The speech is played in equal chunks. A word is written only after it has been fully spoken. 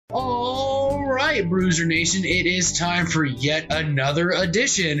All right, Bruiser Nation, it is time for yet another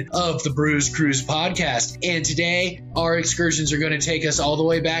edition of the Bruise Cruise podcast. And today, our excursions are going to take us all the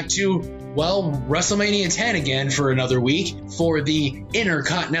way back to, well, WrestleMania 10 again for another week for the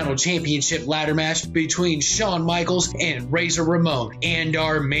Intercontinental Championship ladder match between Shawn Michaels and Razor Ramon. And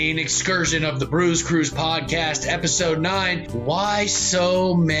our main excursion of the Bruise Cruise podcast, episode 9, Why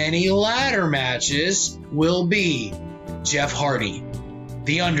So Many Ladder Matches, will be Jeff Hardy,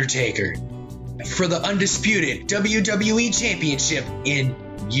 The Undertaker, for the Undisputed WWE Championship in,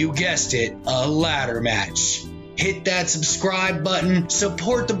 you guessed it, a ladder match. Hit that subscribe button,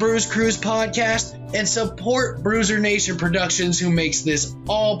 support the Bruise Cruise podcast, and support Bruiser Nation Productions, who makes this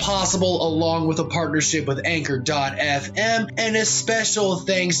all possible, along with a partnership with Anchor.fm. And a special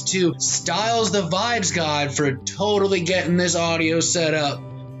thanks to Styles the Vibes God for totally getting this audio set up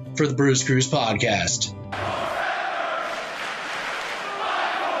for the Bruise Cruise podcast.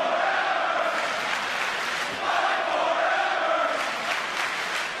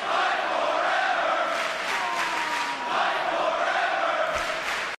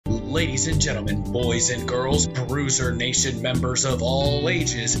 Ladies and gentlemen, boys and girls, Bruiser Nation members of all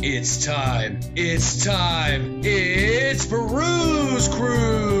ages, it's time, it's Bruise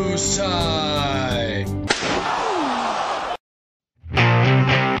Cruise time!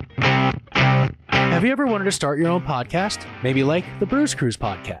 Have you ever wanted to start your own podcast? Maybe like the Bruise Cruise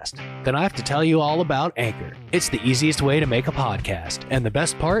podcast? Then I have to tell you all about Anchor. It's the easiest way to make a podcast. And the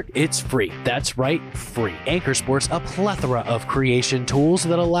best part, it's free. That's right, free. Anchor sports a plethora of creation tools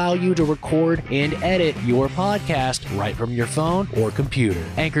that allow you to record and edit your podcast right from your phone or computer.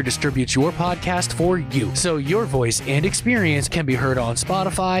 Anchor distributes your podcast for you, so your voice and experience can be heard on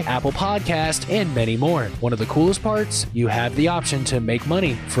Spotify, Apple Podcast, and many more. One of the coolest parts, you have the option to make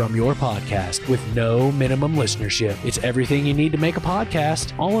money from your podcast with no minimum listenership. It's everything you need to make a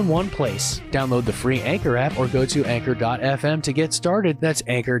podcast, all in one place. Download the free Anchor app or go to Anchor.fm to get started. That's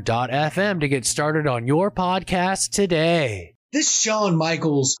Anchor.fm to get started on your podcast today. This Shawn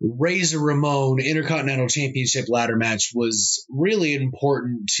Michaels Razor Ramon Intercontinental Championship ladder match was really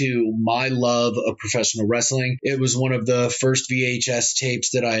important to my love of professional wrestling. It was one of the first VHS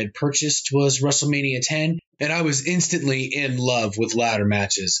tapes that I had purchased was WrestleMania 10, and I was instantly in love with ladder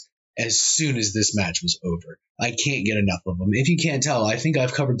matches as soon as this match was over. I can't get enough of them. If you can't tell, I think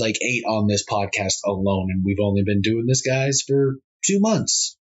I've covered like 8 on this podcast alone, and we've only been doing this, guys, for 2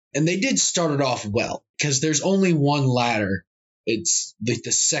 months. And they did start it off well, because there's only one ladder. It's like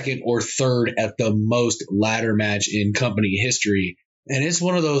the second or third at the most ladder match in company history. And it's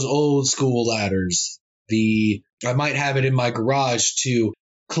one of those old school ladders. I might have it in my garage to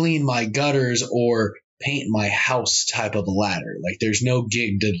clean my gutters or paint my house type of a ladder. Like, there's no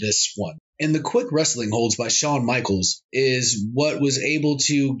gig to this one. And the quick wrestling holds by Shawn Michaels is what was able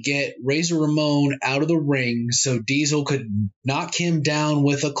to get Razor Ramon out of the ring so Diesel could knock him down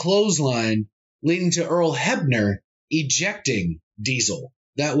with a clothesline, leading to Earl Hebner ejecting Diesel.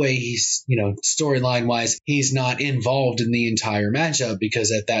 That way he's, storyline wise, he's not involved in the entire matchup,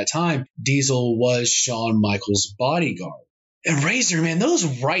 because at that time, Diesel was Shawn Michaels' bodyguard. And Razor, man,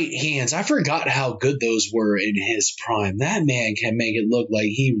 those right hands, I forgot how good those were in his prime. That man can make it look like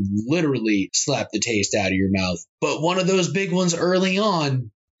he literally slapped the taste out of your mouth. But one of those big ones early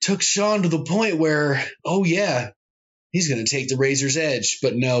on took Shawn to the point where, oh yeah, he's going to take the Razor's edge.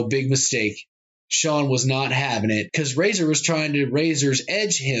 But no, big mistake. Shawn was not having it, because Razor was trying to Razor's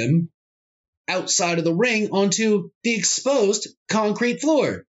edge him outside of the ring onto the exposed concrete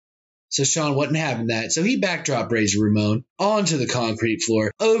floor. So Shawn wasn't having that. So he backdropped Razor Ramon onto the concrete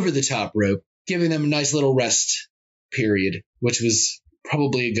floor, over the top rope, giving them a nice little rest period, which was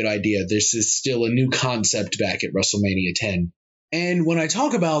probably a good idea. This is still a new concept back at WrestleMania 10. And when I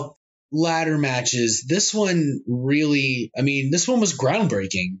talk about ladder matches, this one was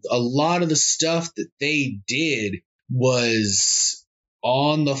groundbreaking. A lot of the stuff that they did was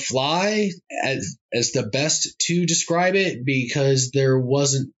on the fly, as the best to describe it, because there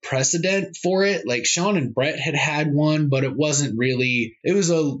wasn't precedent for it. Like, Shawn and Brett had one, but it wasn't really, it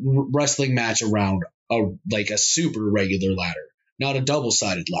was a wrestling match around a super regular ladder, not a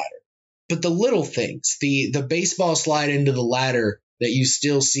double-sided ladder. But the little things, the baseball slide into the ladder that you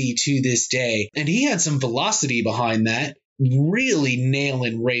still see to this day, and he had some velocity behind that, really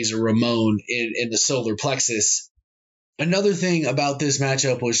nailing Razor Ramon in the solar plexus. Another thing about this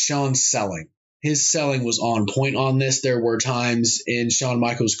matchup was Shawn's selling. His selling was on point on this. There were times in Shawn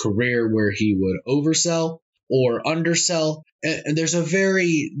Michaels' career where he would oversell or undersell. And there's a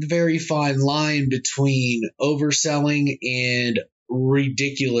very, very fine line between overselling and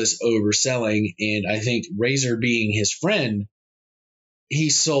ridiculous overselling. And I think Razor, being his friend, he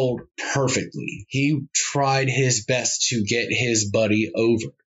sold perfectly. He tried his best to get his buddy over.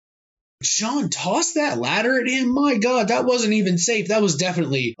 Shawn tossed that ladder at him. My God, that wasn't even safe. That was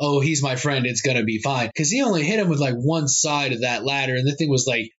definitely, oh, he's my friend, it's going to be fine. Because he only hit him with like one side of that ladder, and the thing was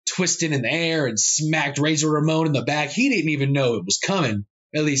like twisting in the air and smacked Razor Ramon in the back. He didn't even know it was coming.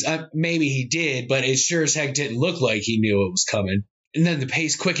 At least maybe he did, but it sure as heck didn't look like he knew it was coming. And then the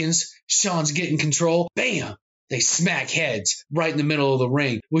pace quickens. Shawn's getting control. Bam! They smack heads right in the middle of the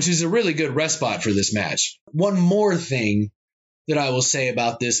ring, which is a really good rest spot for this match. One more thing that I will say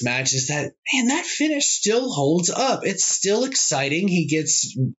about this match is that, man, that finish still holds up. It's still exciting.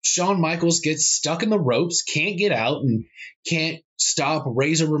 Shawn Michaels gets stuck in the ropes, can't get out, and can't stop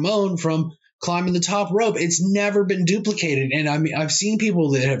Razor Ramon from climbing the top rope. It's never been duplicated. And I mean, I've seen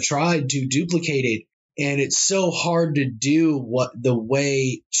people that have tried to duplicate it, and it's so hard to do the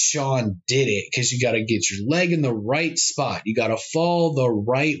way Shawn did it, because you got to get your leg in the right spot. You got to fall the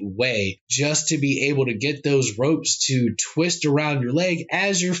right way just to be able to get those ropes to twist around your leg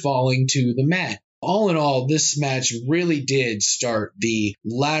as you're falling to the mat. All in all, this match really did start the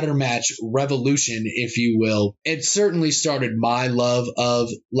ladder match revolution, if you will. It certainly started my love of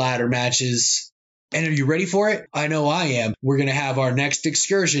ladder matches. And are you ready for it? I know I am. We're going to have our next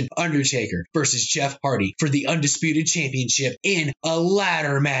excursion, Undertaker versus Jeff Hardy for the Undisputed Championship in a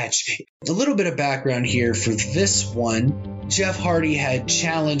ladder match. A little bit of background here for this one. Jeff Hardy had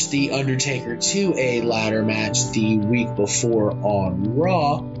challenged The Undertaker to a ladder match the week before on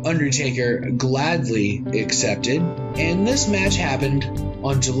Raw. Undertaker gladly accepted, and this match happened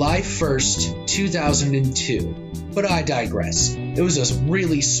on July 1st, 2002. But I digress. It was just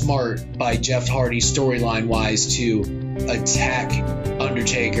really smart by Jeff Hardy storyline-wise to attack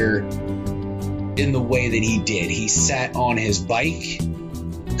Undertaker in the way that he did. He sat on his bike,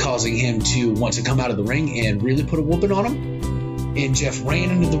 causing him to want to come out of the ring and really put a whooping on him. And Jeff ran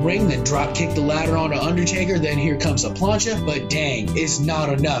into the ring, then drop kicked the ladder onto Undertaker. Then here comes a plancha, but dang, it's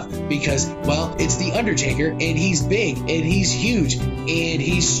not enough because, well, it's The Undertaker, and he's big, and he's huge, and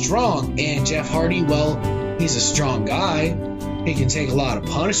he's strong. And Jeff Hardy, well, he's a strong guy. He can take a lot of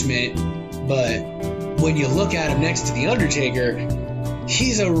punishment, but when you look at him next to The Undertaker,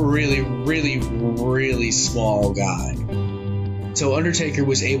 he's a really, really, really small guy. So Undertaker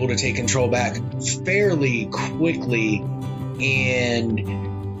was able to take control back fairly quickly, and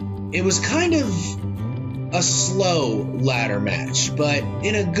it was kind of a slow ladder match, but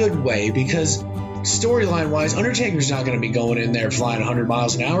in a good way, because storyline-wise, Undertaker's not going to be going in there flying 100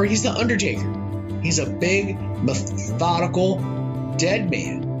 miles an hour. He's The Undertaker. He's a big, methodical, dead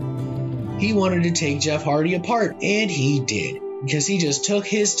man. He wanted to take Jeff Hardy apart, and he did, because he just took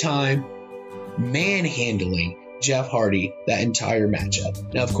his time manhandling Jeff Hardy that entire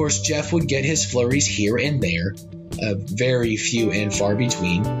matchup. Now, of course, Jeff would get his flurries here and there, very few and far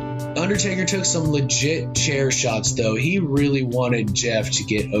between. Undertaker took some legit chair shots, though. He really wanted Jeff to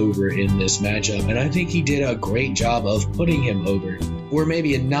get over in this matchup, and I think he did a great job of putting him over. Where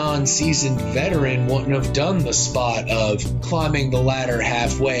maybe a non-seasoned veteran wouldn't have done the spot of climbing the ladder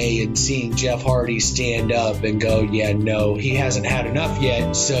halfway and seeing Jeff Hardy stand up and go, yeah, no, he hasn't had enough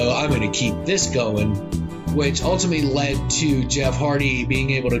yet, so I'm going to keep this going. Which ultimately led to Jeff Hardy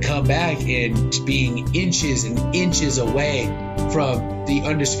being able to come back and being inches and inches away from the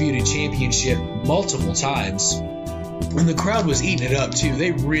Undisputed Championship multiple times. And the crowd was eating it up too.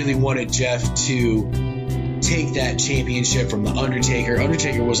 They really wanted Jeff to take that championship from The Undertaker.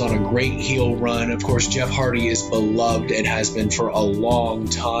 Undertaker was on a great heel run. Of course, Jeff Hardy is beloved and has been for a long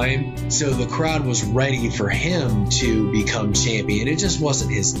time. So the crowd was ready for him to become champion. It just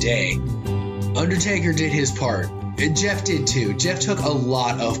wasn't his day. Undertaker did his part, and Jeff did too. Jeff took a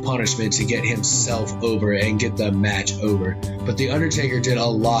lot of punishment to get himself over and get the match over, but The Undertaker did a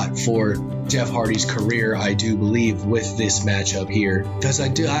lot for Jeff Hardy's career, I do believe, with this matchup here, because I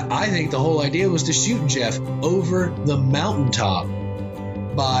think the whole idea was to shoot Jeff over the mountaintop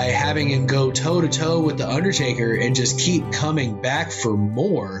by having him go toe-to-toe with The Undertaker and just keep coming back for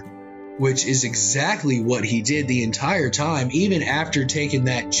more, which is exactly what he did the entire time. Even after taking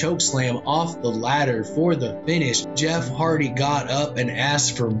that chokeslam off the ladder for the finish, Jeff Hardy got up and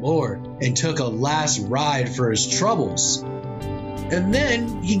asked for more and took a last ride for his troubles. And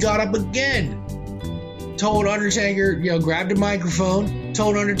then he got up again, told Undertaker, grabbed a microphone,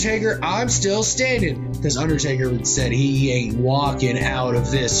 told Undertaker, I'm still standing, because Undertaker said he ain't walking out of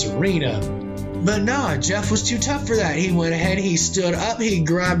this arena. But nah, Jeff was too tough for that. He went ahead, he stood up, he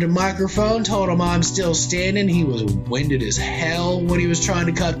grabbed a microphone, told him I'm still standing. He was winded as hell when he was trying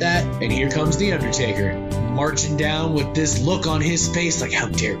to cut that. And here comes The Undertaker. marching down with this look on his face like, how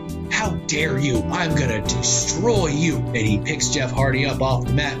dare you? How dare you? I'm gonna destroy you. And he picks Jeff Hardy up off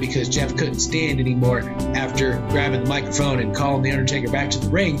the mat because Jeff couldn't stand anymore after grabbing the microphone and calling The Undertaker back to the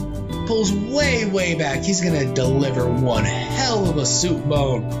ring. Pulls way back. He's gonna deliver one hell of a soup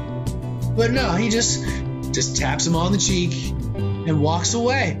bone. But no, he just taps him on the cheek and walks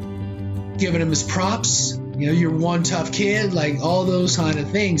away, giving him his props. You know, you're one tough kid, like all those kind of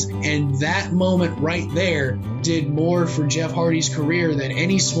things. And that moment right there did more for Jeff Hardy's career than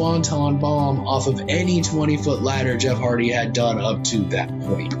any swanton bomb off of any 20-foot ladder Jeff Hardy had done up to that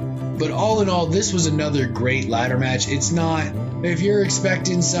point. But all in all, this was another great ladder match. It's not, if you're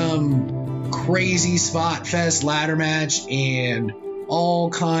expecting some crazy spot fest ladder match and all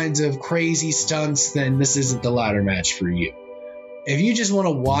kinds of crazy stunts, then this isn't the ladder match for you. If you just want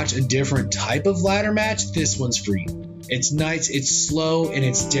to watch a different type of ladder match, this one's for you. It's nice, it's slow, and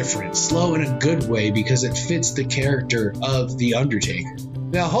it's different. Slow in a good way because it fits the character of The Undertaker.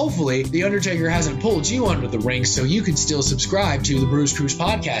 Now, hopefully, The Undertaker hasn't pulled you under the ring so you can still subscribe to the Bruce Cruise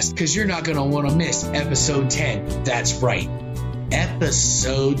podcast because you're not going to want to miss episode 10. That's right.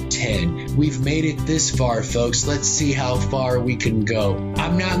 Episode 10. We've made it this far, folks. Let's see how far we can go.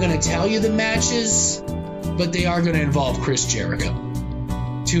 I'm not going to tell you the matches, but they are going to involve Chris Jericho.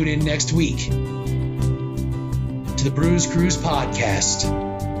 Tune in next week to the Bruce Cruise podcast,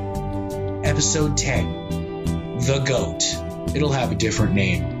 episode 10, The GOAT. It'll have a different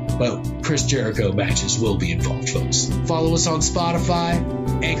name, but Chris Jericho matches will be involved, folks. Follow us on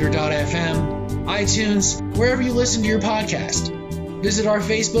Spotify, Anchor.fm, iTunes, wherever you listen to your podcast. Visit our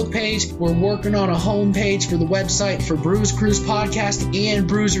Facebook page. We're working on a homepage for the website for Bruce Cruise Podcast and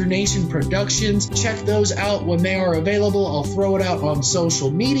Bruiser Nation Productions. Check those out when they are available. I'll throw it out on social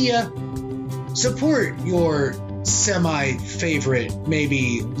media. Support your semi-favorite,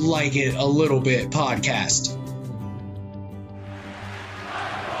 maybe like it a little bit podcast.